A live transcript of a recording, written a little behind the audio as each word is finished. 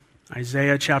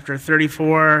Isaiah chapter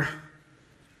 34,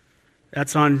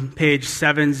 that's on page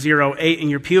 708 in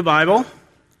your pew Bible.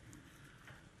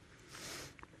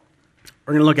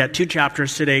 We're going to look at two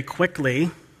chapters today quickly,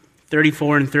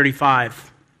 34 and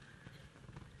 35.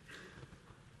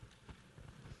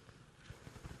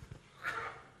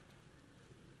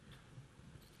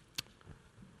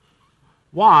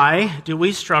 Why do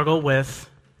we struggle with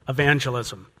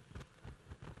evangelism?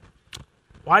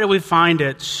 Why do we find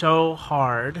it so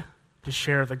hard to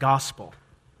share the gospel?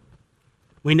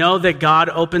 We know that God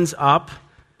opens up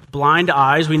blind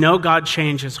eyes. We know God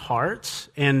changes hearts.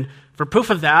 And for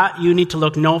proof of that, you need to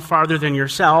look no farther than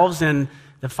yourselves and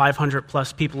the 500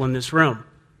 plus people in this room.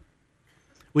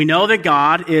 We know that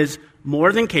God is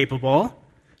more than capable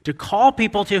to call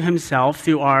people to himself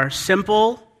through our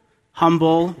simple,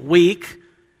 humble, weak,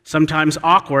 sometimes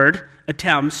awkward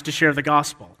attempts to share the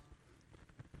gospel.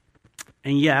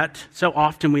 And yet, so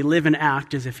often we live and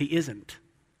act as if he isn't.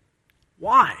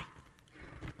 Why?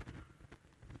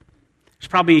 There's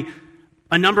probably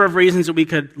a number of reasons that we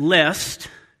could list,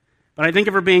 but I think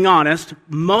if we're being honest,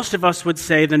 most of us would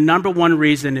say the number one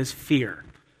reason is fear.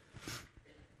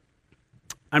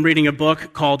 I'm reading a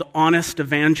book called Honest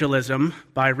Evangelism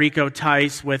by Rico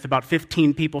Tice with about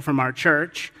 15 people from our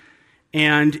church.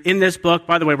 And in this book,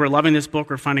 by the way, we're loving this book.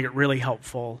 We're finding it really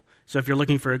helpful. So if you're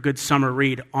looking for a good summer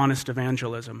read, Honest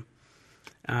Evangelism.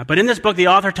 But in this book, the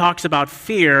author talks about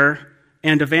fear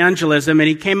and evangelism, and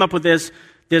he came up with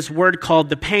this word called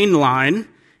the pain line.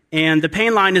 And the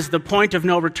pain line is the point of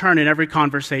no return in every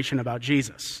conversation about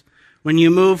Jesus. When you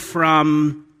move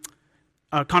from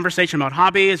a conversation about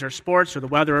hobbies or sports or the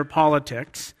weather or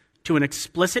politics to an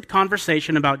explicit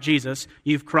conversation about Jesus,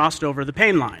 you've crossed over the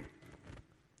pain line.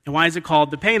 And why is it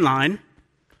called the pain line?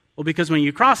 Well, because when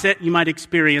you cross it, you might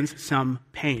experience some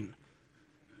pain.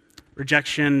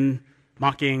 Rejection,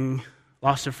 mocking,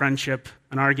 loss of friendship,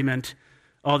 an argument,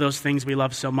 all those things we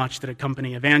love so much that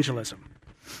accompany evangelism.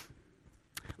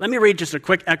 Let me read just a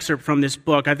quick excerpt from this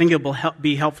book. I think it will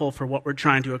be helpful for what we're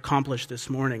trying to accomplish this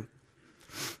morning.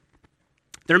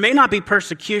 There may not be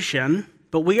persecution,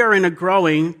 but we are in a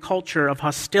growing culture of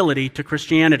hostility to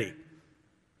Christianity.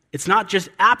 It's not just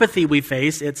apathy we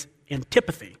face, it's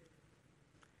antipathy.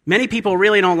 Many people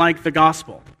really don't like the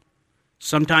gospel.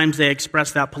 Sometimes they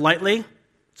express that politely,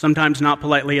 sometimes not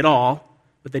politely at all,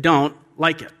 but they don't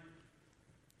like it.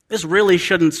 This really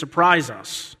shouldn't surprise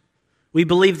us. We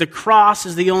believe the cross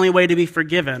is the only way to be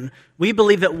forgiven. We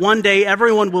believe that one day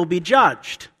everyone will be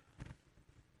judged.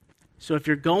 So if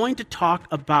you're going to talk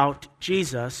about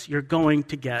Jesus, you're going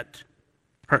to get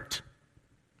hurt.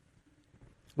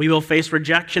 We will face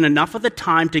rejection enough of the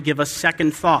time to give us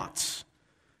second thoughts.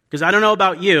 Because I don't know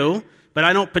about you, but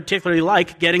I don't particularly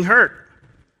like getting hurt.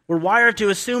 We're wired to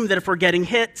assume that if we're getting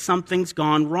hit, something's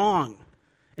gone wrong.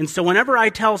 And so whenever I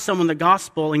tell someone the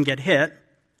gospel and get hit,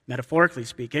 metaphorically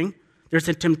speaking, there's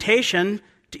a temptation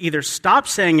to either stop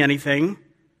saying anything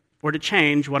or to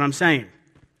change what I'm saying.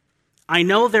 I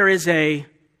know there is a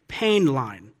pain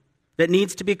line that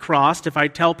needs to be crossed if I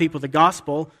tell people the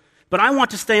gospel, but I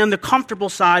want to stay on the comfortable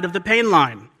side of the pain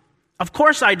line. Of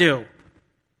course I do.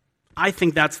 I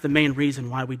think that's the main reason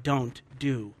why we don't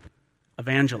do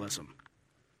evangelism.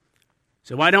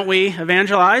 So why don't we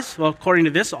evangelize? Well, according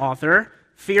to this author,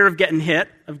 fear of getting hit,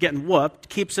 of getting whooped,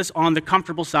 keeps us on the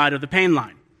comfortable side of the pain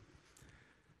line.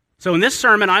 So in this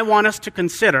sermon, I want us to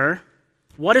consider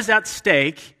what is at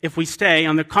stake if we stay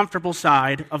on the comfortable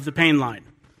side of the pain line.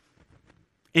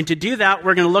 And to do that,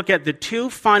 we're going to look at the two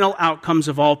final outcomes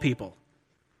of all people.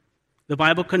 The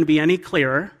Bible couldn't be any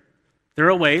clearer. There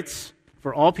awaits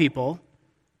for all people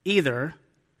either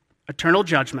eternal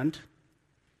judgment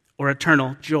or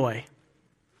eternal joy.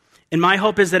 And my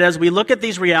hope is that as we look at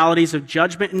these realities of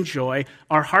judgment and joy,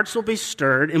 our hearts will be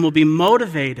stirred and will be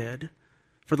motivated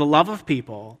for the love of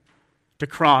people to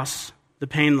cross the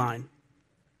pain line.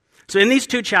 So in these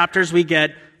two chapters, we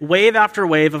get wave after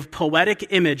wave of poetic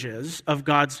images of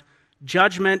God's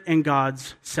judgment and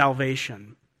God's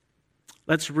salvation.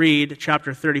 Let's read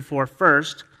chapter 34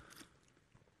 first,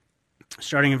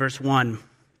 starting in verse 1.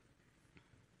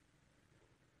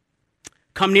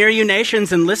 Come near, you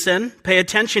nations, and listen. Pay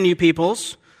attention, you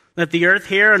peoples. Let the earth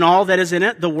hear and all that is in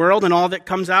it, the world and all that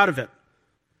comes out of it.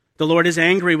 The Lord is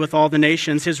angry with all the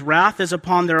nations. His wrath is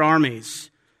upon their armies.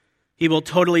 He will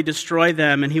totally destroy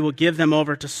them, and he will give them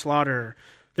over to slaughter.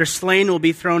 Their slain will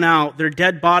be thrown out. Their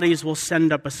dead bodies will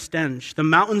send up a stench. The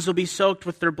mountains will be soaked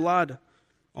with their blood.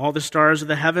 All the stars of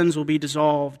the heavens will be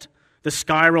dissolved. The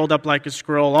sky rolled up like a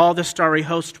scroll. All the starry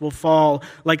host will fall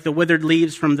like the withered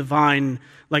leaves from the vine,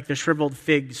 like the shriveled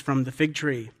figs from the fig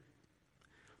tree.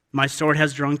 My sword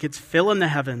has drunk its fill in the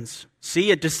heavens.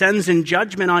 See, it descends in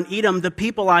judgment on Edom, the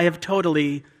people I have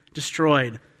totally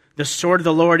destroyed. The sword of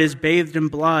the Lord is bathed in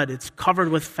blood. It's covered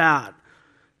with fat,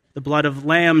 the blood of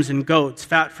lambs and goats,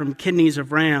 fat from kidneys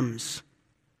of rams.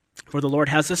 For the Lord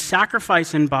has a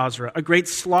sacrifice in Basra, a great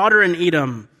slaughter in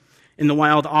Edom. And the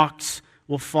wild ox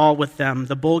will fall with them,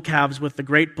 the bull calves with the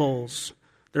great bulls.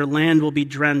 Their land will be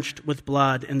drenched with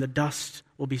blood, and the dust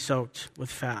will be soaked with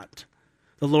fat.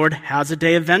 The Lord has a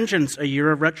day of vengeance, a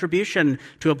year of retribution,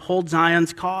 to uphold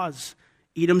Zion's cause.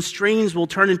 Edom's streams will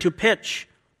turn into pitch,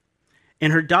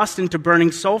 and her dust into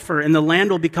burning sulfur, and the land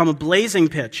will become a blazing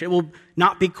pitch. It will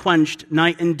not be quenched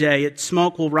night and day. Its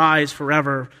smoke will rise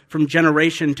forever. From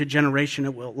generation to generation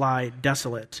it will lie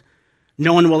desolate.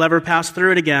 No one will ever pass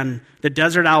through it again. The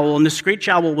desert owl and the screech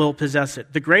owl will possess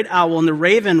it. The great owl and the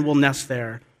raven will nest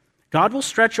there. God will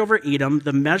stretch over Edom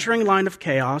the measuring line of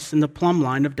chaos and the plumb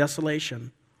line of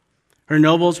desolation. Her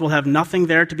nobles will have nothing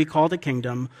there to be called a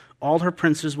kingdom. All her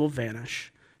princes will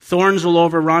vanish. Thorns will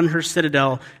overrun her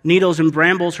citadel, needles and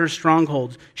brambles her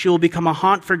strongholds. She will become a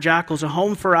haunt for jackals, a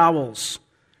home for owls.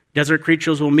 Desert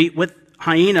creatures will meet with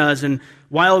hyenas, and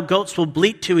wild goats will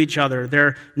bleat to each other.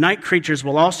 Their night creatures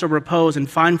will also repose and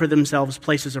find for themselves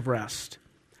places of rest.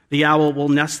 The owl will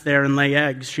nest there and lay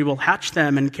eggs. She will hatch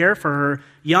them and care for her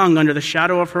young under the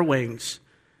shadow of her wings.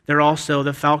 There also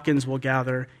the falcons will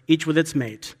gather, each with its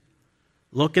mate.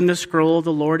 Look in the scroll of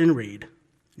the Lord and read.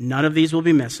 None of these will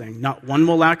be missing. Not one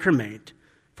will lack her mate.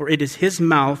 For it is his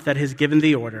mouth that has given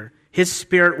the order. His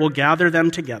spirit will gather them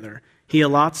together. He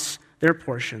allots their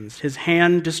portions. His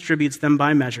hand distributes them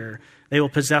by measure. They will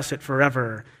possess it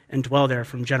forever and dwell there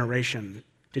from generation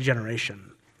to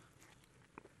generation.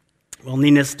 Well,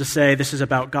 needless to say, this is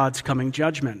about God's coming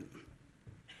judgment.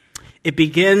 It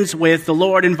begins with the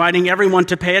Lord inviting everyone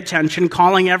to pay attention,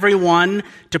 calling everyone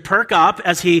to perk up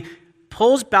as he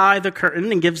pulls by the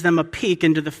curtain and gives them a peek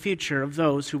into the future of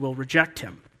those who will reject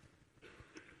him.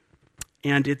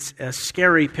 And it's a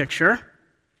scary picture.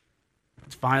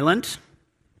 It's violent.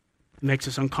 It makes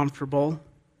us uncomfortable.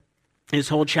 His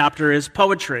whole chapter is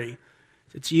poetry.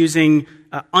 It's using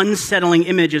unsettling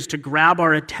images to grab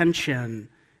our attention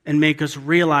and make us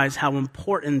realize how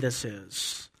important this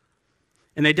is.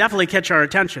 And they definitely catch our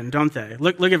attention, don't they?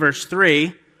 Look at verse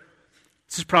 3.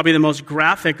 This is probably the most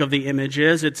graphic of the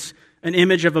images. It's an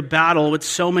image of a battle with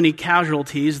so many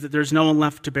casualties that there's no one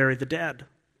left to bury the dead.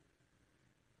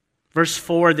 Verse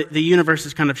 4, the universe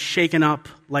is kind of shaken up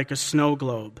like a snow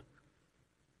globe.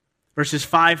 Verses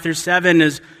 5 through 7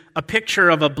 is a picture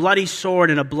of a bloody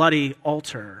sword and a bloody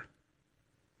altar.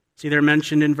 See, they're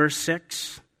mentioned in verse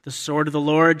 6. The sword of the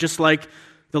Lord, just like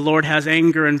the Lord has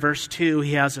anger in verse 2,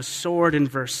 he has a sword in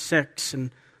verse 6. And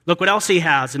look what else he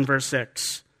has in verse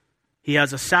 6. He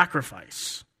has a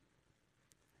sacrifice.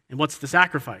 And what's the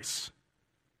sacrifice?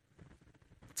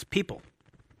 It's people.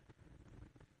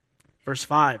 Verse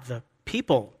 5, the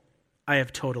people I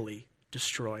have totally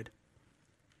destroyed.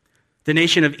 The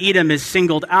nation of Edom is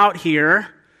singled out here.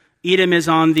 Edom is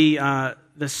on the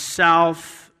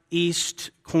southeast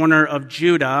corner of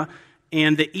Judah.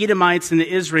 And the Edomites and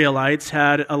the Israelites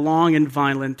had a long and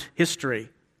violent history.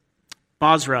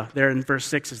 Basra, there in verse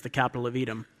 6, is the capital of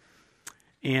Edom.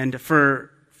 And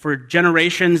for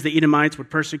generations, the Edomites would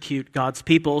persecute God's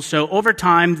people. So over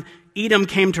time, Edom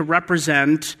came to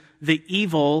represent the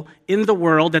evil in the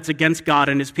world that's against God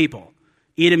and his people.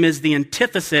 Edom is the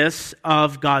antithesis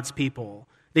of God's people.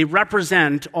 They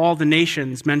represent all the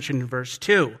nations mentioned in verse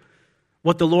 2.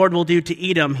 What the Lord will do to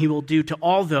Edom, he will do to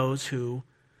all those who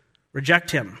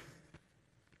reject him.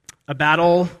 A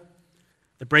battle,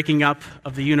 the breaking up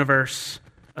of the universe,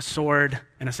 a sword,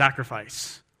 and a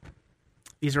sacrifice.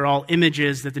 These are all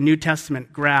images that the New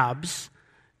Testament grabs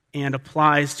and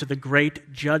applies to the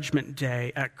great judgment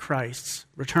day at Christ's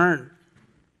return.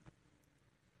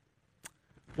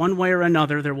 One way or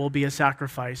another, there will be a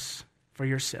sacrifice for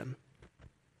your sin.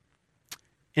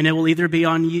 And it will either be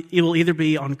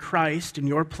on Christ in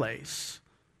your place,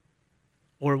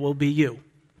 or it will be you.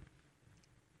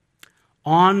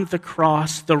 On the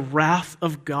cross, the wrath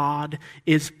of God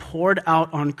is poured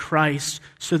out on Christ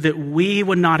so that we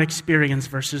would not experience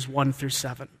verses 1 through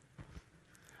 7.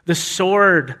 The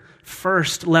sword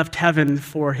first left heaven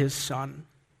for his Son.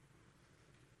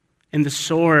 And the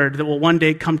sword that will one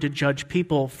day come to judge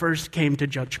people first came to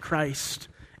judge Christ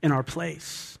in our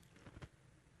place.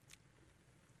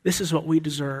 This is what we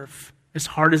deserve, as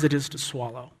hard as it is to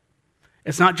swallow.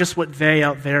 It's not just what they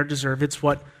out there deserve, it's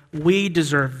what we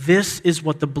deserve. This is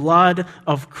what the blood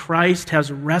of Christ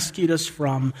has rescued us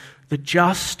from, the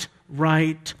just,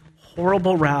 right,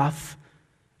 horrible wrath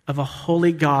of a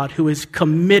holy God who is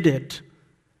committed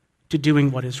to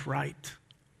doing what is right.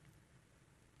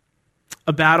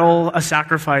 A battle, a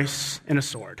sacrifice, and a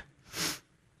sword.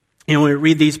 When we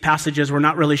read these passages, we're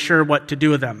not really sure what to do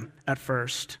with them at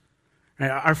first. Right?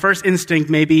 Our first instinct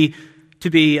may be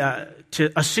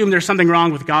to assume there's something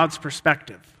wrong with God's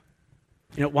perspective.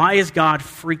 Why is God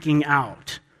freaking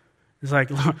out? It's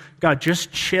like, God,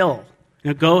 just chill.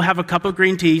 Go have a cup of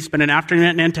green tea, spend an afternoon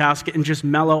at Nantasket, and just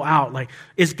mellow out.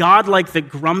 Is God like the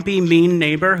grumpy, mean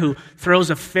neighbor who throws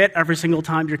a fit every single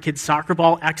time your kid's soccer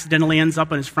ball accidentally ends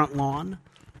up on his front lawn?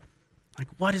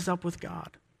 What is up with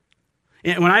God?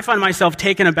 And when I find myself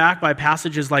taken aback by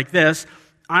passages like this,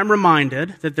 I'm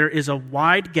reminded that there is a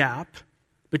wide gap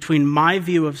between my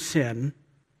view of sin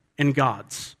and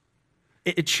God's.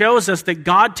 It shows us that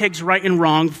God takes right and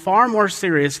wrong far more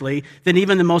seriously than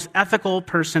even the most ethical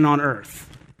person on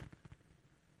earth.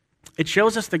 It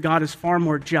shows us that God is far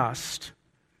more just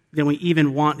than we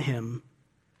even want him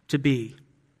to be.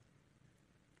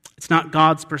 It's not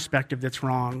God's perspective that's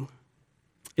wrong.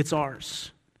 It's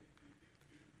ours.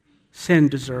 Sin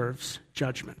deserves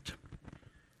judgment.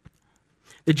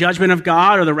 The judgment of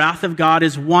God or the wrath of God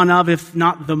is one of, if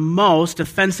not the most,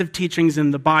 offensive teachings in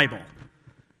the Bible.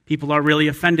 People are really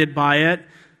offended by it.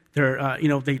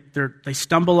 They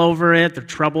stumble over it. They're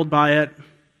troubled by it.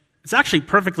 It's actually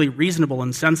perfectly reasonable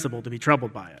and sensible to be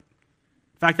troubled by it.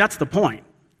 In fact, that's the point.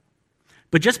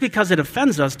 But just because it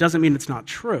offends us doesn't mean it's not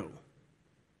true.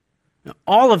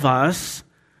 All of us,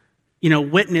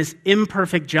 witness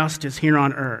imperfect justice here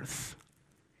on earth.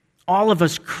 All of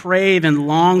us crave and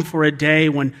long for a day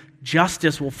when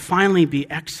justice will finally be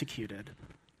executed.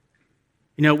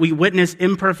 We witness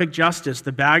imperfect justice.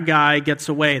 The bad guy gets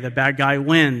away. The bad guy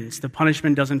wins. The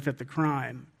punishment doesn't fit the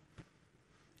crime.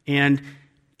 And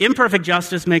imperfect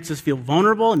justice makes us feel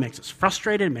vulnerable. It makes us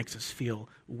frustrated. It makes us feel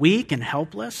weak and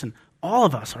helpless. And all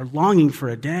of us are longing for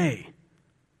a day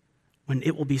when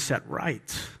it will be set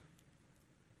right.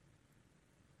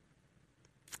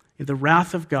 The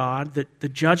wrath of God, the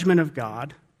judgment of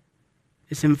God,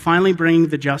 is him finally bringing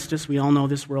the justice we all know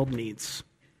this world needs.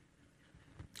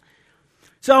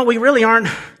 So we really aren't,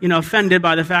 offended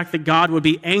by the fact that God would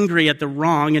be angry at the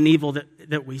wrong and evil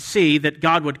that we see, that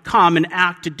God would come and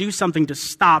act to do something to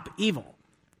stop evil.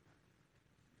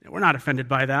 We're not offended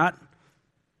by that.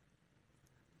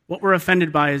 What we're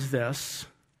offended by is this.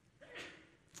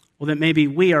 Well, that maybe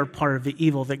we are part of the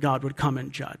evil that God would come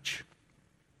and judge.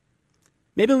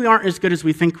 Maybe we aren't as good as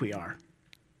we think we are.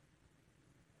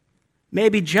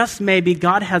 Maybe, just maybe,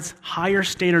 God has higher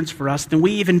standards for us than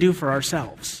we even do for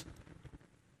ourselves.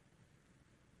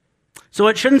 So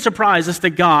it shouldn't surprise us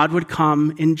that God would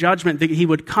come in judgment, that he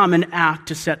would come and act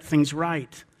to set things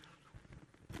right.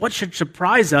 What should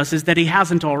surprise us is that he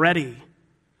hasn't already.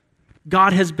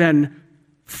 God has been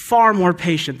far more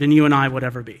patient than you and I would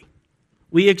ever be.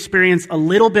 We experience a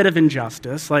little bit of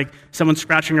injustice, like someone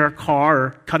scratching our car or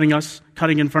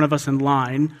cutting in front of us in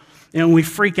line, and we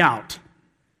freak out.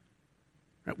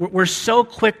 We're so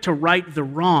quick to right the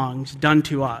wrongs done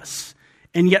to us.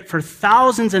 And yet for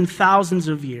thousands and thousands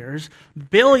of years,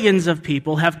 billions of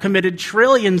people have committed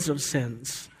trillions of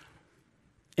sins.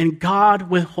 And God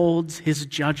withholds his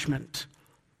judgment.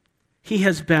 He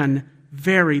has been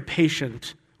very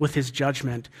patient with his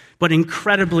judgment, but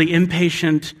incredibly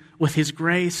impatient with his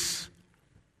grace.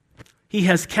 He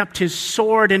has kept his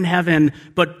sword in heaven,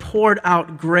 but poured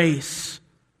out grace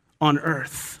on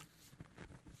earth.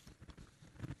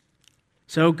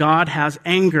 So God has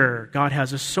anger. God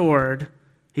has a sword.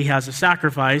 He has a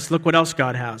sacrifice. Look what else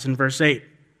God has in verse 8.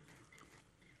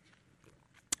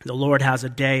 The Lord has a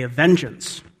day of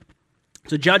vengeance.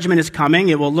 So judgment is coming.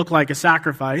 It will look like a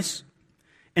sacrifice.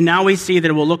 And now we see that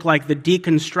it will look like the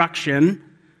deconstruction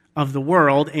of the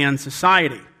world and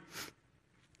society.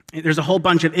 There's a whole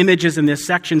bunch of images in this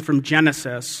section from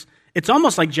Genesis. It's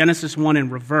almost like Genesis 1 in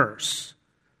reverse.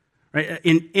 Right?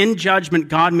 In judgment,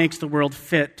 God makes the world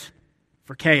fit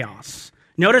for chaos.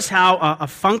 Notice how a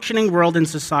functioning world and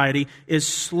society is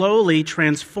slowly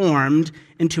transformed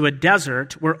into a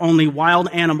desert where only wild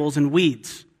animals and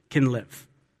weeds can live.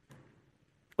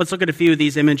 Let's look at a few of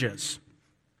these images.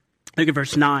 Look at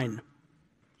verse 9.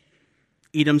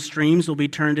 Edom's streams will be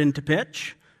turned into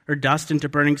pitch, her dust into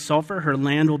burning sulfur. Her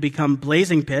land will become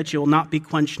blazing pitch. It will not be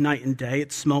quenched night and day.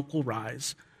 Its smoke will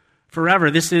rise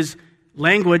forever. This is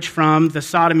language from the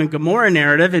Sodom and Gomorrah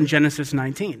narrative in Genesis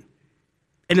 19.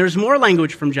 And there's more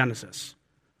language from Genesis.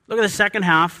 Look at the second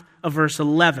half of verse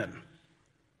 11.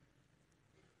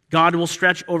 God will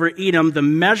stretch over Edom the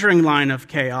measuring line of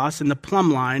chaos and the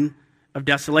plumb line of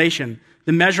desolation.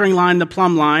 The measuring line and the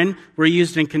plumb line were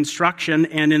used in construction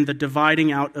and in the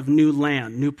dividing out of new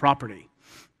land, new property.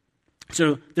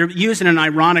 So they're used in an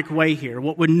ironic way here.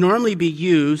 What would normally be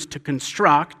used to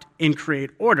construct and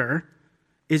create order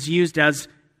is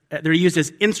they're used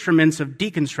as instruments of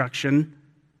deconstruction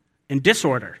and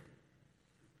disorder.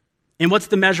 And what's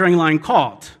the measuring line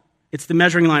called? It's the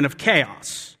measuring line of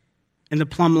chaos and the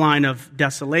plumb line of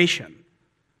desolation.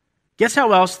 Guess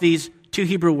how else these two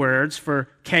Hebrew words for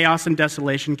chaos and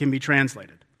desolation can be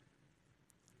translated?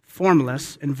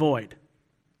 Formless and void.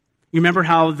 You remember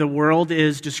how the world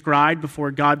is described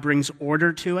before God brings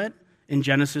order to it in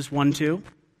Genesis 1:2?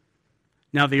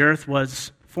 Now the earth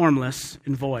was formless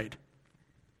and void.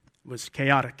 It was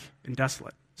chaotic and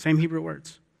desolate. Same Hebrew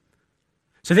words.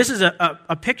 So this is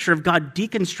a picture of God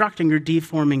deconstructing or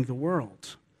deforming the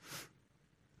world.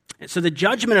 So the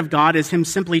judgment of God is him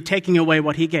simply taking away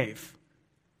what he gave.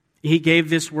 He gave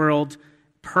this world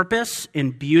purpose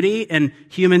and beauty, and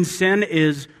human sin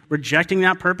is rejecting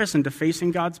that purpose and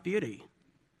defacing God's beauty.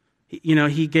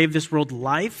 He gave this world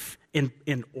life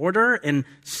in order, and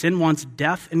sin wants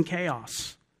death and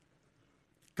chaos.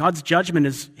 God's judgment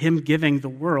is him giving the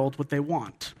world what they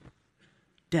want: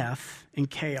 death and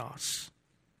chaos.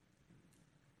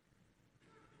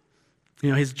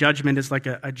 His judgment is like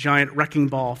a giant wrecking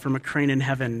ball from a crane in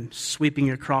heaven sweeping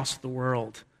across the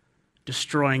world,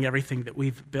 destroying everything that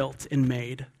we've built and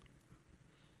made.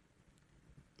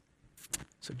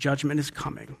 So judgment is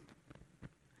coming.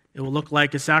 It will look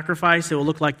like a sacrifice. It will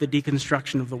look like the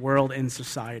deconstruction of the world and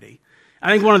society.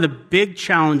 I think one of the big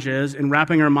challenges in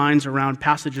wrapping our minds around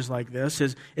passages like this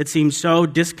is it seems so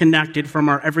disconnected from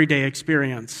our everyday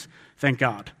experience, thank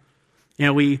God.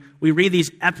 We read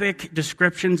these epic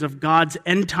descriptions of God's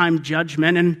end-time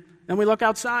judgment, and then we look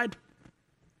outside.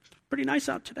 It's pretty nice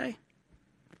out today.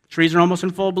 Trees are almost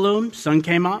in full bloom. Sun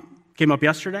came up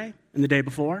yesterday and the day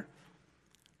before.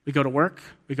 We go to work,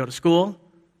 we go to school,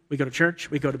 we go to church,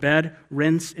 we go to bed,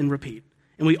 rinse and repeat.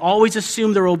 And we always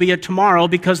assume there will be a tomorrow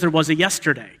because there was a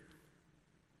yesterday.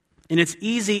 And it's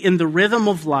easy in the rhythm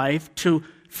of life to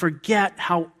forget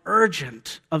how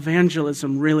urgent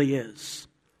evangelism really is.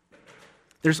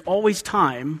 There's always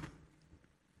time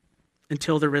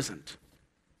until there isn't.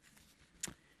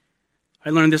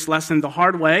 I learned this lesson the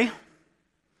hard way.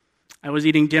 I was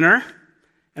eating dinner,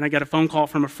 and I got a phone call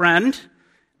from a friend.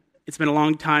 It's been a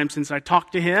long time since I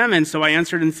talked to him, and so I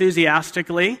answered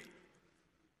enthusiastically.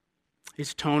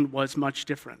 His tone was much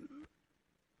different.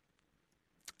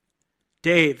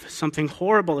 Dave, something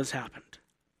horrible has happened.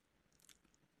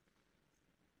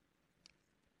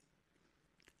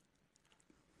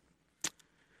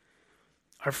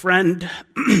 Our friend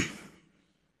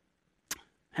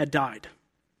had died.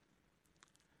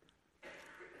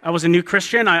 I was a new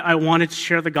Christian. I wanted to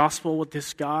share the gospel with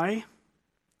this guy.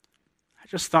 I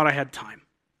just thought I had time.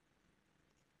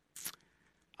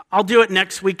 I'll do it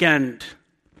next weekend.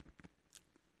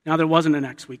 Now, there wasn't a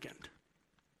next weekend.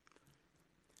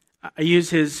 I use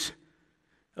his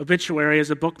obituary as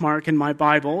a bookmark in my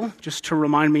Bible just to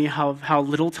remind me how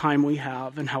little time we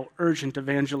have and how urgent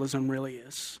evangelism really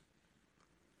is.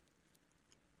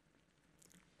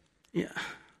 Yeah.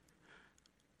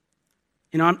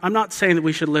 I'm not saying that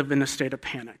we should live in a state of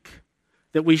panic,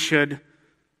 that we should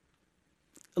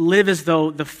live as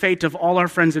though the fate of all our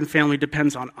friends and family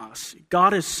depends on us.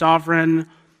 God is sovereign.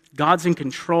 God's in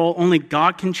control. Only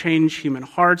God can change human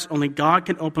hearts. Only God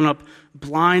can open up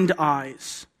blind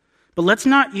eyes. But let's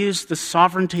not use the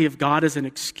sovereignty of God as an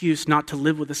excuse not to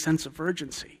live with a sense of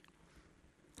urgency.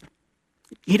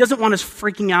 He doesn't want us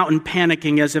freaking out and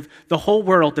panicking as if the whole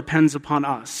world depends upon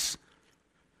us.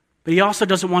 But he also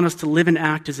doesn't want us to live and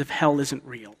act as if hell isn't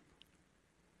real.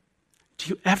 Do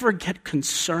you ever get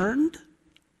concerned?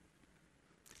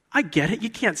 I get it. You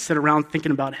can't sit around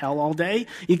thinking about hell all day.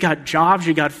 You got jobs,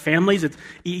 you got families.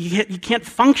 You can't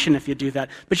function if you do that.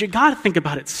 But you got to think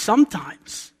about it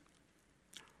sometimes.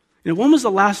 When was the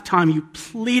last time you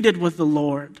pleaded with the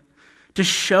Lord to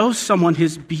show someone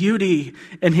his beauty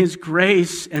and his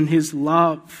grace and his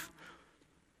love?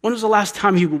 When was the last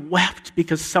time you wept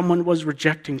because someone was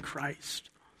rejecting Christ?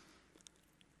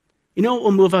 You know what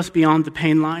will move us beyond the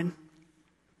pain line?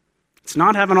 It's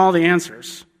not having all the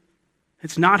answers.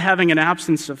 It's not having an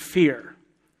absence of fear.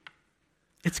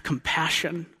 It's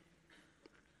compassion.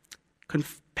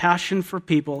 Compassion for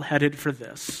people headed for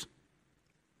this.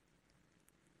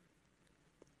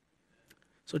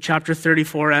 So chapter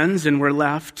 34 ends, and we're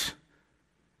left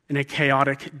in a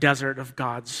chaotic desert of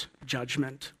God's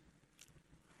judgment.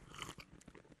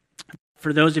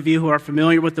 For those of you who are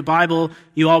familiar with the Bible,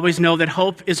 you always know that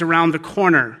hope is around the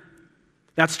corner.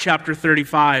 That's chapter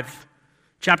 35.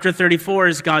 Chapter 34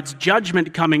 is God's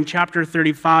judgment coming. Chapter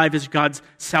 35 is God's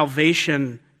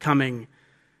salvation coming.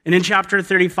 And in chapter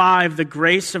 35, the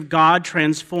grace of God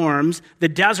transforms the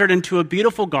desert into a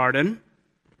beautiful garden,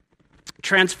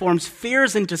 transforms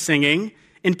fears into singing,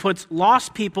 and puts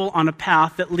lost people on a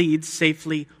path that leads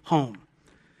safely home.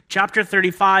 Chapter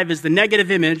 35 is the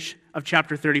negative image of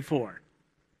chapter 34.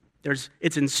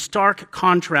 It's in stark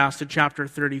contrast to chapter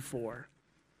 34.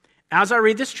 As I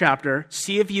read this chapter,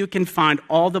 see if you can find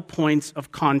all the points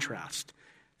of contrast.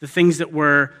 The things that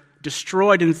were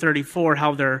destroyed in 34,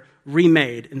 how they're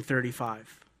remade in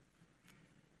 35.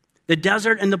 The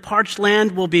desert and the parched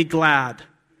land will be glad.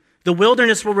 The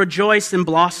wilderness will rejoice and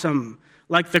blossom.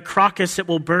 Like the crocus, it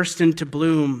will burst into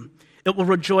bloom. It will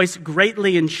rejoice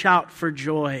greatly and shout for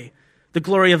joy. The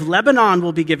glory of Lebanon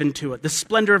will be given to it, the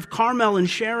splendor of Carmel and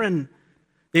Sharon.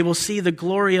 They will see the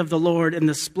glory of the Lord and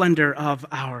the splendor of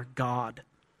our God.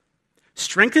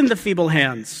 Strengthen the feeble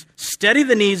hands. Steady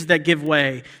the knees that give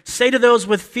way. Say to those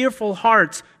with fearful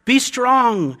hearts, be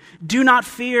strong. Do not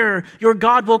fear. Your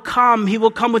God will come. He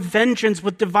will come with vengeance,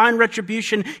 with divine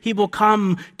retribution. He will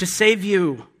come to save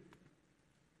you.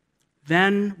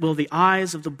 Then will the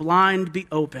eyes of the blind be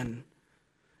open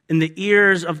and the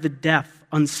ears of the deaf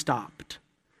unstopped.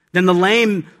 Then the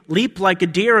lame leap like a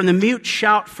deer and the mute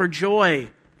shout for joy.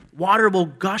 Water will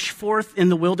gush forth in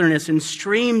the wilderness and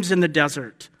streams in the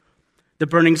desert. The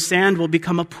burning sand will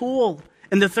become a pool,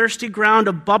 and the thirsty ground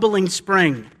a bubbling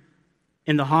spring.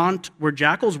 In the haunt where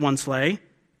jackals once lay,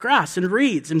 grass and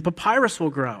reeds and papyrus will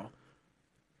grow.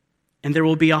 And there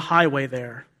will be a highway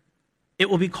there. It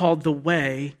will be called the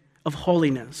way of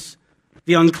holiness.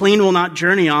 The unclean will not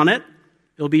journey on it.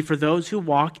 It will be for those who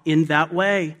walk in that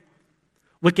way.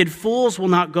 Wicked fools will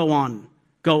not go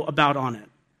about on it.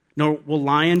 Nor will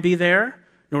lion be there,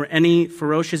 nor any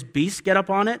ferocious beast get up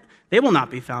on it. They will not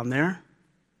be found there.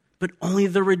 But only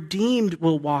the redeemed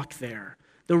will walk there.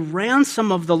 The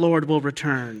ransom of the Lord will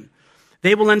return.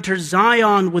 They will enter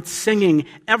Zion with singing.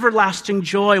 Everlasting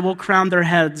joy will crown their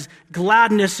heads.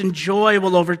 Gladness and joy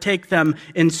will overtake them,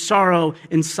 and sorrow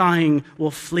and sighing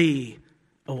will flee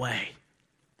away.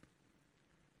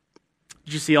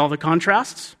 Did you see all the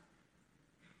contrasts?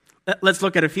 Let's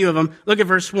look at a few of them. Look at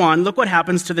verse 1. Look what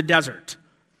happens to the desert.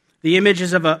 The image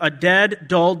is of a dead,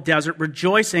 dull desert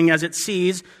rejoicing as it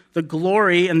sees the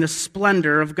glory and the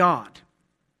splendor of God.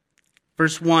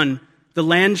 Verse 1, the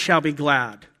land shall be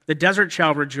glad. The desert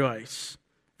shall rejoice.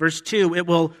 Verse 2, it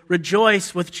will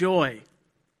rejoice with joy.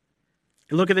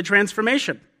 And look at the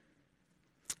transformation.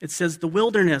 It says the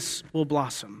wilderness will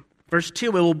blossom. Verse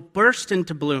 2, it will burst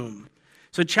into bloom.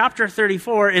 So chapter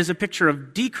 34 is a picture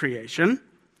of decreation.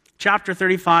 Chapter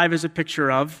 35 is a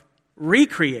picture of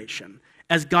recreation,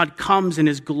 as God comes in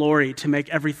his glory to make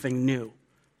everything new.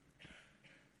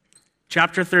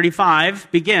 Chapter 35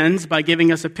 begins by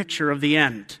giving us a picture of the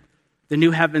end, the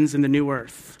new heavens and the new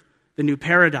earth, the new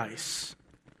paradise,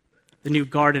 the new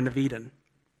Garden of Eden.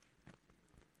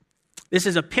 This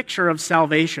is a picture of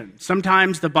salvation.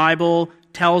 Sometimes the Bible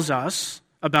tells us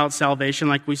about salvation,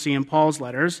 like we see in Paul's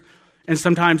letters, and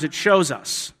sometimes it shows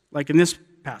us, like in this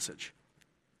passage.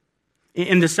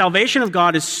 And the salvation of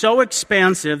God is so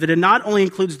expansive that it not only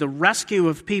includes the rescue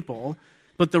of people,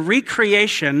 but the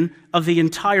recreation of the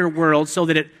entire world so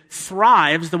that it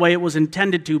thrives the way it was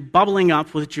intended to, bubbling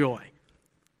up with joy.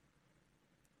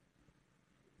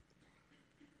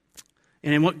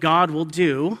 And in what God will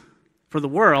do for the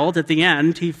world at the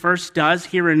end, he first does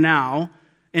here and now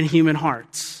in human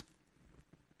hearts.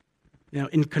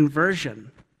 In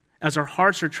conversion, as our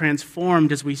hearts are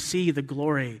transformed as we see the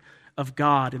glory of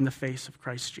God in the face of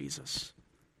Christ Jesus.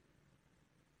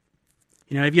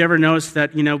 Have you ever noticed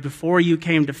that, before you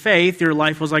came to faith, your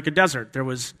life was like a desert? It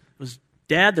was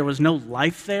dead. There was no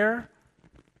life there.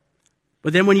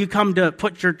 But then when you come to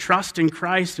put your trust in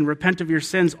Christ and repent of your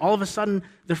sins, all of a sudden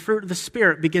the fruit of the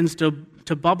Spirit begins to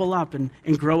bubble up and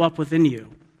grow up within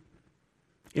you.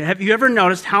 Have you ever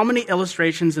noticed how many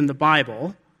illustrations in the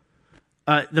Bible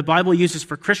uses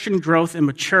for Christian growth and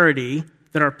maturity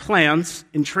that are plants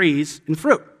and trees and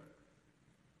fruit?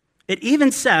 It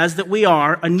even says that we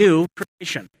are a new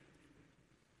creation.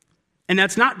 And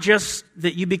that's not just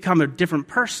that you become a different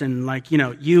person, like,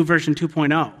 you version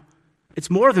 2.0. It's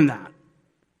more than that.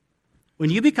 When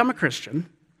you become a Christian,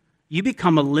 you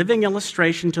become a living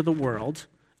illustration to the world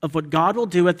of what God will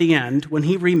do at the end when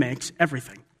he remakes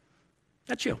everything.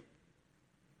 That's you.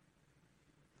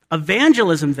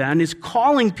 Evangelism, then, is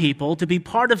calling people to be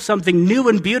part of something new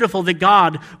and beautiful that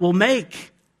God will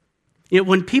make.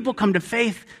 When people come to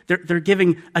faith, they're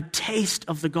giving a taste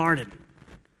of the garden.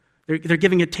 They're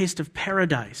giving a taste of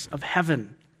paradise, of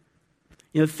heaven.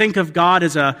 Think of God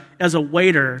as a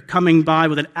waiter coming by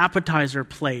with an appetizer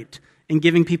plate and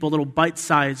giving people little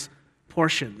bite-sized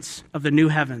portions of the new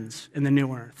heavens and the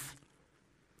new earth.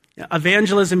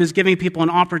 Evangelism is giving people an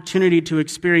opportunity to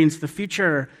experience the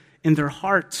future in their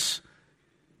hearts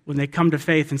when they come to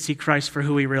faith and see Christ for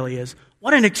who he really is.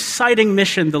 What an exciting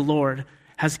mission the Lord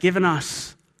has given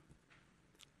us.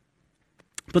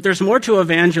 But there's more to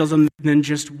evangelism than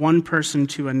just one person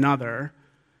to another.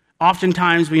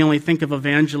 Oftentimes we only think of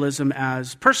evangelism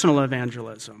as personal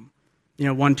evangelism,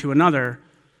 one to another.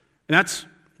 And that's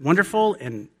wonderful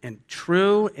and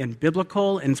true and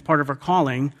biblical, and it's part of our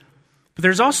calling. But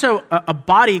there's also a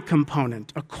body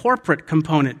component, a corporate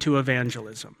component to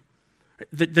evangelism.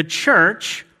 The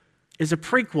church is a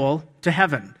prequel to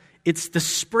heaven. It's the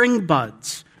spring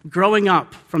buds growing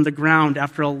up from the ground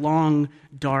after a long,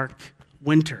 dark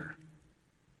winter.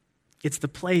 It's the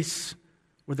place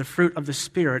where the fruit of the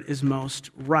Spirit is most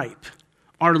ripe.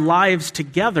 Our lives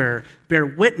together bear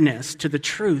witness to the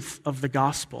truth of the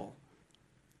gospel.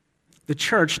 The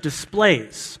church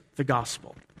displays the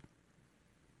gospel.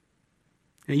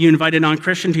 You invite a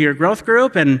non-Christian to your growth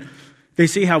group, and they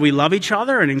see how we love each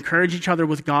other and encourage each other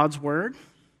with God's word.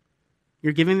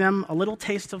 You're giving them a little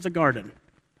taste of the garden.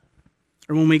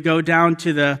 Or when we go down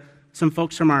to some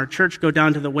folks from our church go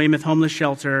down to the Weymouth homeless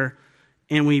shelter,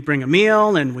 and we bring a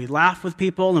meal, and we laugh with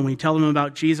people, and we tell them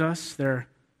about Jesus, they're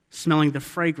smelling the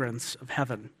fragrance of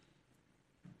heaven.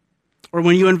 Or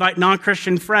when you invite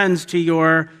non-Christian friends to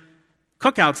your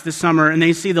cookouts this summer, and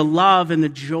they see the love and the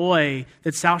joy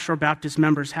that South Shore Baptist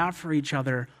members have for each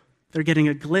other, they're getting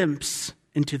a glimpse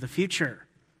into the future.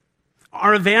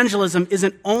 Our evangelism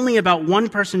isn't only about one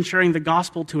person sharing the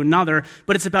gospel to another,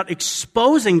 but it's about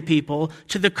exposing people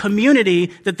to the community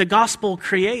that the gospel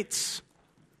creates.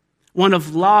 One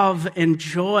of love and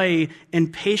joy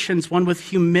and patience, one with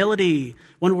humility,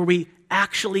 one where we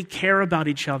actually care about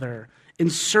each other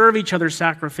and serve each other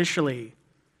sacrificially.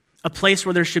 A place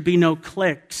where there should be no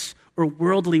cliques or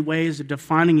worldly ways of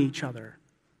defining each other.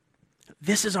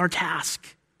 This is our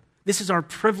task. This is our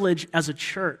privilege as a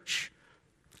church.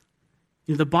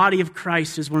 The body of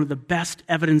Christ is one of the best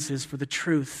evidences for the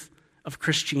truth of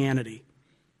Christianity.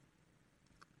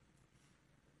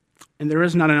 And there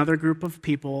is not another group of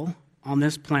people on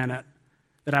this planet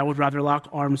that I would rather lock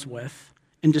arms with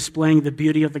in displaying the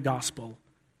beauty of the gospel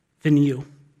than you.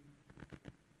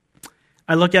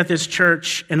 I look at this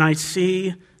church and I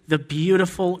see the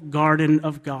beautiful garden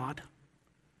of God.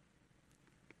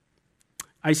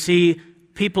 I see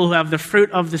people who have the fruit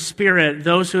of the Spirit,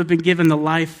 those who have been given the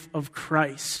life of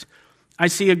Christ. I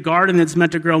see a garden that's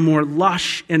meant to grow more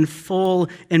lush and full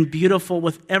and beautiful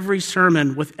with every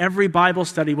sermon, with every Bible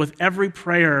study, with every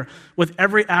prayer, with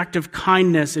every act of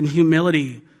kindness and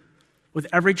humility, with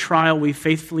every trial we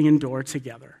faithfully endure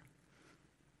together.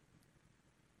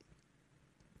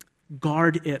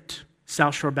 Guard it,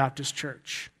 South Shore Baptist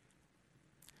Church.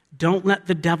 Don't let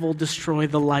the devil destroy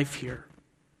the life here.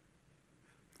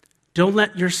 Don't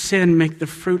let your sin make the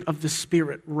fruit of the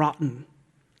Spirit rotten.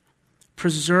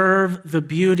 Preserve the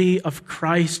beauty of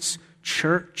Christ's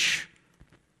church.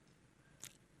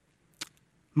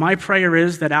 My prayer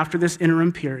is that after this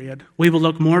interim period, we will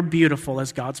look more beautiful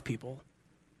as God's people.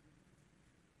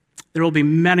 There will be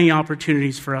many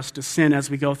opportunities for us to sin as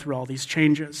we go through all these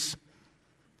changes.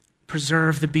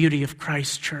 Preserve the beauty of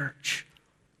Christ's church.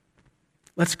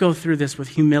 Let's go through this with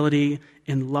humility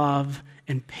and love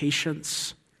and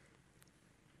patience.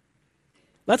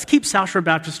 Let's keep South Shore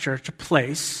Baptist Church a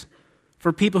place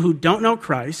for people who don't know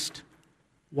Christ,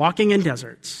 walking in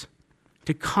deserts,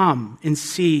 to come and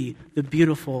see the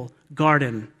beautiful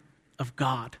garden of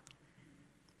God.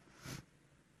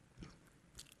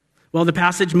 Well, the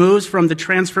passage moves from the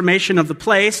transformation of the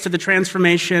place to the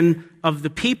transformation of the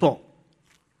people.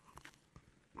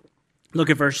 Look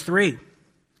at verse 3.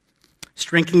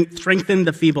 Strengthen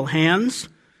the feeble hands,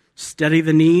 steady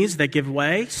the knees that give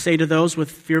way. Say to those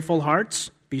with fearful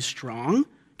hearts, be strong.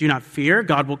 Do not fear.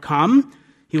 God will come.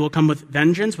 He will come with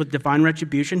vengeance, with divine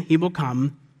retribution. He will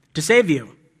come to save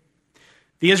you.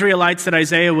 The Israelites that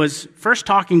Isaiah was first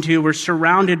talking to were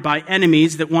surrounded by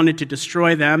enemies that wanted to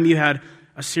destroy them. You had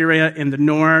Assyria in the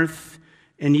north,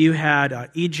 and you had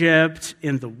Egypt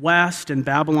in the west, and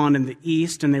Babylon in the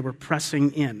east, and they were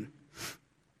pressing in.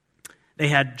 They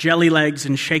had jelly legs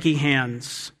and shaky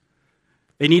hands.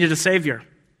 They needed a savior.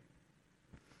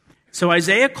 So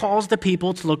Isaiah calls the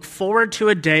people to look forward to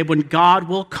a day when God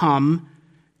will come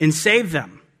and save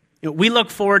them. We look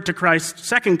forward to Christ's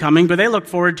second coming, but they look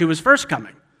forward to his first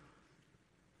coming.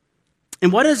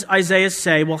 And what does Isaiah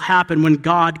say will happen when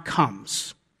God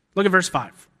comes? Look at verse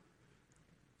 5.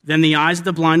 Then the eyes of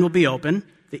the blind will be open,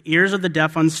 the ears of the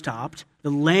deaf unstopped, the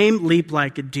lame leap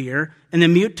like a deer, and the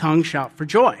mute tongue shout for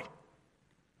joy.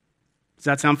 Does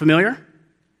that sound familiar?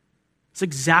 It's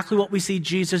exactly what we see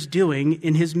Jesus doing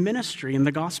in his ministry in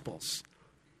the Gospels.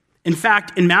 In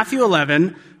fact, in Matthew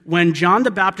 11, when John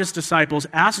the Baptist's disciples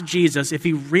asked Jesus if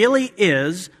he really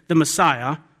is the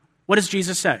Messiah, what does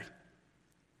Jesus say?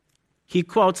 He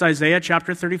quotes Isaiah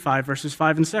chapter 35, verses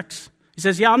 5 and 6. He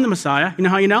says, yeah, I'm the Messiah. You know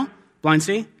how you know? Blind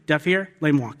see, deaf hear,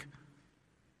 lame walk.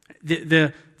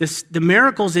 The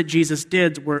miracles that Jesus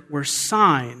did were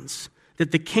signs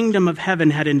that the kingdom of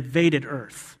heaven had invaded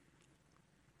earth.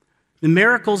 The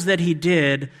miracles that he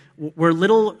did were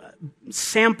little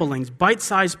samplings,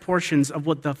 bite-sized portions of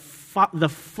what the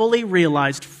fully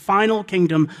realized final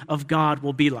kingdom of God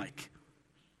will be like.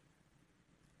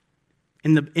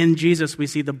 In Jesus, we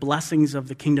see the blessings of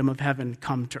the kingdom of heaven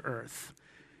come to earth.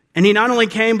 And he not only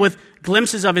came with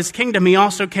glimpses of his kingdom, he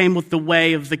also came with the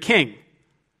way of the king.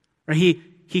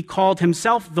 He called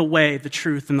himself the way, the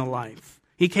truth, and the life.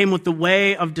 He came with the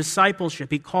way of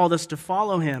discipleship. He called us to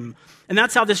follow him. And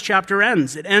that's how this chapter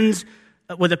ends. It ends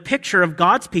with a picture of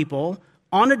God's people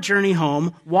on a journey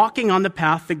home, walking on the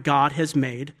path that God has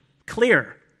made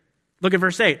clear. Look at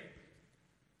verse 8.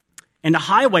 And a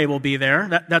highway will be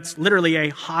there. That's literally a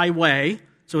highway.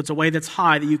 So it's a way that's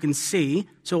high that you can see,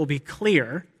 so it will be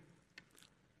clear.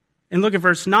 And look at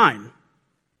verse 9.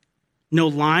 No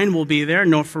lion will be there,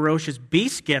 no ferocious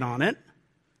beast get on it.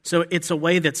 So it's a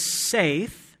way that's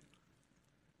safe.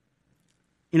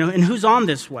 And who's on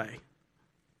this way?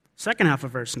 Second half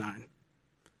of verse 9.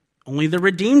 Only the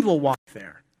redeemed will walk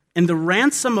there, and the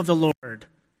ransom of the Lord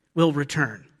will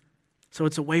return. So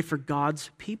it's a way for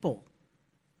God's people.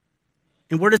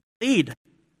 And where does it lead?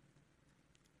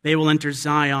 They will enter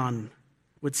Zion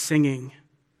with singing.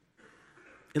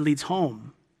 It leads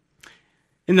home.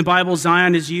 In the Bible,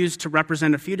 Zion is used to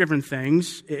represent a few different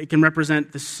things. It can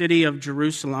represent the city of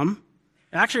Jerusalem.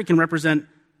 Actually, it can represent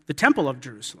the temple of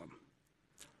Jerusalem.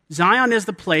 Zion is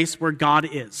the place where God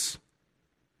is.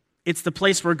 It's the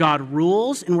place where God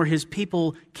rules and where his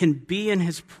people can be in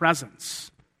his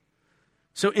presence.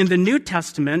 So in the New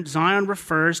Testament, Zion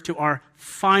refers to our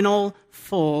final,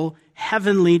 full,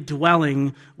 heavenly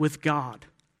dwelling with God.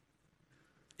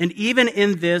 And even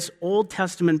in this Old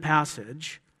Testament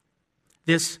passage,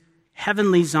 this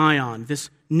heavenly Zion, this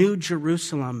new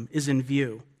Jerusalem is in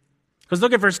view. Because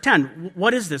look at verse 10.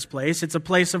 What is this place? It's a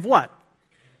place of what?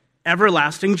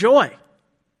 Everlasting joy.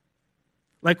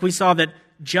 Like we saw that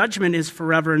judgment is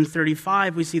forever in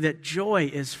 35, we see that joy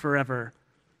is forever.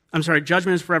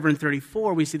 Judgment is forever in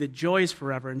 34, we see that joy is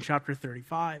forever in chapter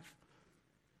 35.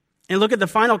 And look at the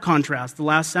final contrast, the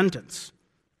last sentence.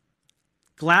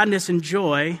 Gladness and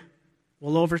joy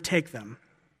will overtake them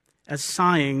as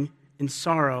sighing and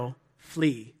sorrow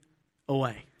flee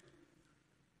away.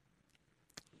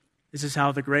 This is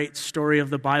how the great story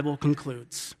of the Bible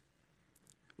concludes,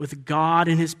 with God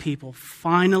and his people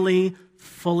finally,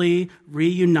 fully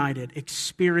reunited,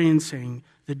 experiencing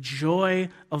the joy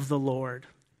of the Lord.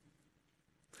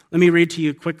 Let me read to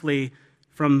you quickly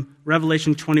from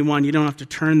Revelation 21. You don't have to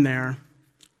turn there.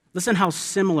 Listen how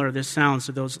similar this sounds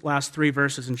to those last three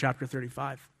verses in chapter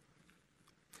 35.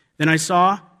 Then I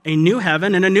saw a new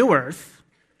heaven and a new earth,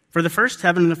 for the first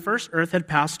heaven and the first earth had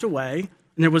passed away,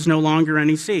 and there was no longer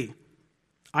any sea.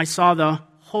 I saw the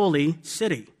holy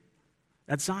city,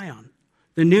 that's Zion,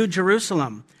 the new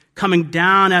Jerusalem, coming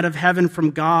down out of heaven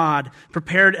from God,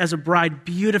 prepared as a bride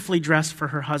beautifully dressed for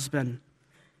her husband.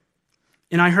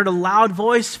 And I heard a loud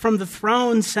voice from the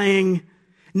throne saying,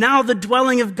 now the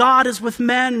dwelling of God is with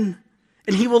men,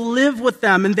 and he will live with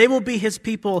them, and they will be his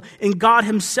people, and God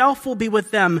himself will be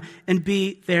with them and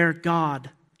be their God.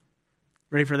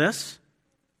 Ready for this?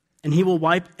 And he will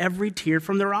wipe every tear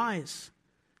from their eyes.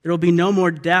 There will be no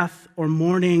more death or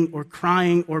mourning or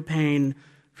crying or pain,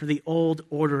 for the old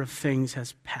order of things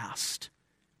has passed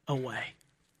away.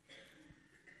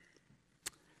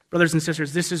 Brothers and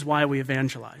sisters, this is why we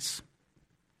evangelize.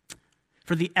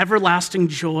 For the everlasting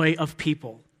joy of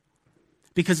people.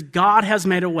 Because God has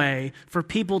made a way for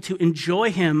people to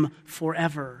enjoy him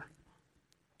forever.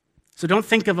 So don't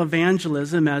think of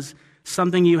evangelism as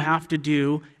something you have to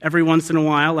do every once in a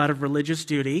while out of religious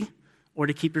duty or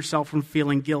to keep yourself from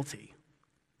feeling guilty.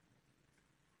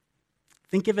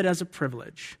 Think of it as a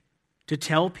privilege to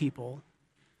tell people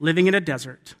living in a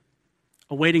desert,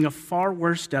 awaiting a far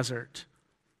worse desert,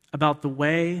 about the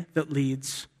way that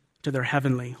leads to their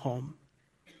heavenly home.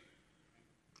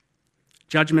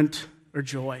 Judgment or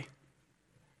joy.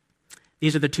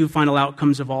 These are the two final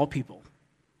outcomes of all people.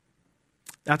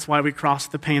 That's why we cross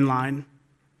the pain line,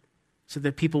 so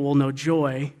that people will know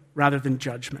joy rather than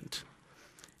judgment.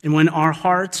 And when our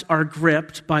hearts are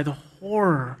gripped by the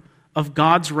horror of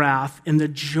God's wrath and the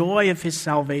joy of his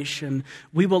salvation,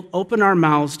 we will open our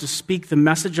mouths to speak the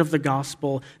message of the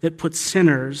gospel that puts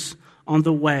sinners on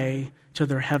the way to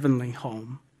their heavenly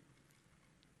home.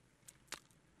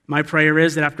 My prayer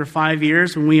is that after 5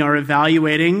 years, when we are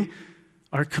evaluating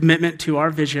our commitment to our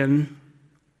vision,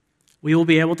 we will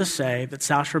be able to say that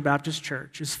South Shore Baptist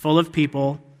Church is full of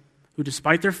people who,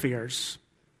 despite their fears,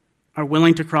 are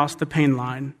willing to cross the pain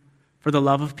line for the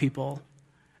love of people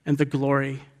and the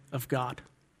glory of God.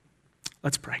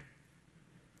 Let's pray.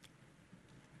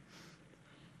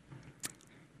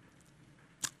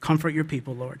 Comfort your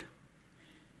people, Lord.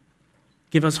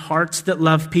 Give us hearts that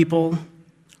love people,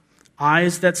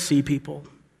 eyes that see people,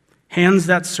 hands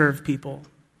that serve people,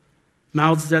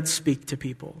 mouths that speak to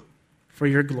people, for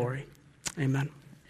your glory. Amen.